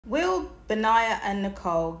Will Benaiah and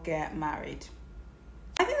Nicole get married?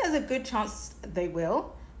 I think there's a good chance they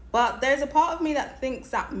will, but there's a part of me that thinks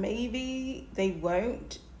that maybe they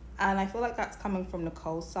won't, and I feel like that's coming from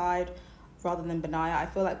Nicole's side rather than Benaiah. I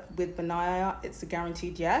feel like with Benaiah it's a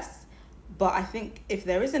guaranteed yes, but I think if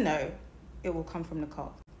there is a no, it will come from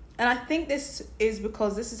Nicole. And I think this is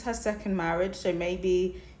because this is her second marriage, so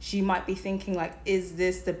maybe she might be thinking like, is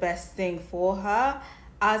this the best thing for her?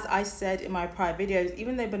 As I said in my prior videos,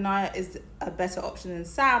 even though Benaiah is a better option than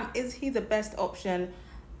Sam, is he the best option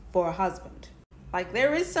for a husband? Like,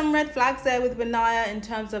 there is some red flags there with Benaiah in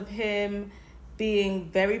terms of him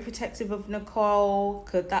being very protective of Nicole.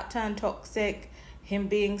 Could that turn toxic? Him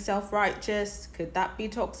being self-righteous, could that be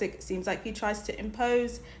toxic? It seems like he tries to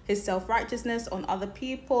impose his self-righteousness on other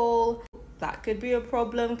people. That could be a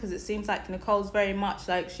problem, because it seems like Nicole's very much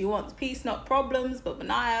like she wants peace, not problems, but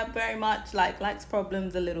Benaiah very much like likes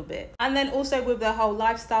problems a little bit. And then also with their whole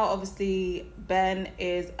lifestyle, obviously Ben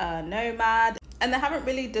is a nomad, and they haven't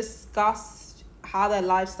really discussed how their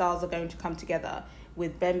lifestyles are going to come together,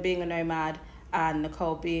 with Ben being a nomad and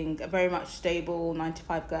Nicole being a very much stable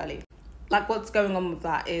 9-to-5 girly. Like, what's going on with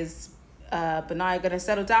that? Is Benaiah going to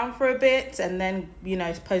settle down for a bit and then, you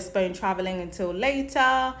know, postpone traveling until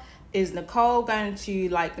later? Is Nicole going to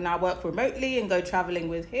like now work remotely and go traveling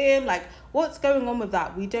with him? Like, what's going on with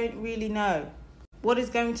that? We don't really know. What is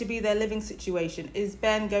going to be their living situation? Is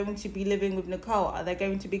Ben going to be living with Nicole? Are they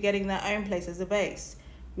going to be getting their own place as a base?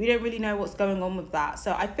 We don't really know what's going on with that.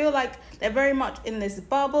 So I feel like they're very much in this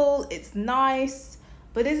bubble. It's nice,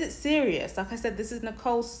 but is it serious? Like I said, this is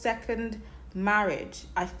Nicole's second marriage.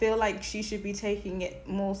 I feel like she should be taking it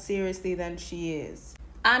more seriously than she is.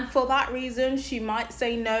 And for that reason, she might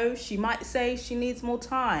say no. She might say she needs more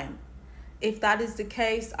time. If that is the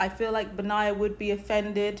case, I feel like Benaiah would be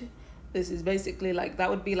offended. This is basically like,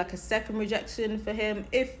 that would be like a second rejection for him.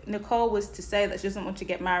 If Nicole was to say that she doesn't want to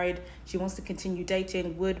get married, she wants to continue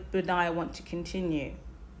dating, would Benaiah want to continue?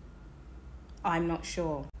 I'm not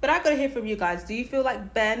sure. But I gotta hear from you guys. Do you feel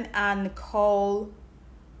like Ben and Nicole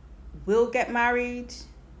will get married?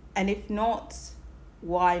 And if not,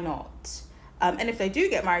 why not? And if they do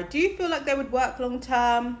get married, do you feel like they would work long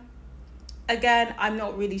term? Again, I'm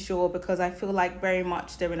not really sure, because I feel like very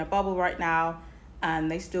much they're in a bubble right now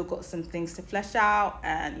and they still got some things to flesh out,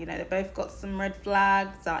 and you know, they both got some red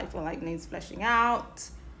flags that I feel like needs fleshing out.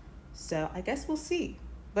 So I guess we'll see.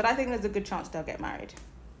 But I think there's a good chance they'll get married.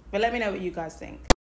 But let me know what you guys think.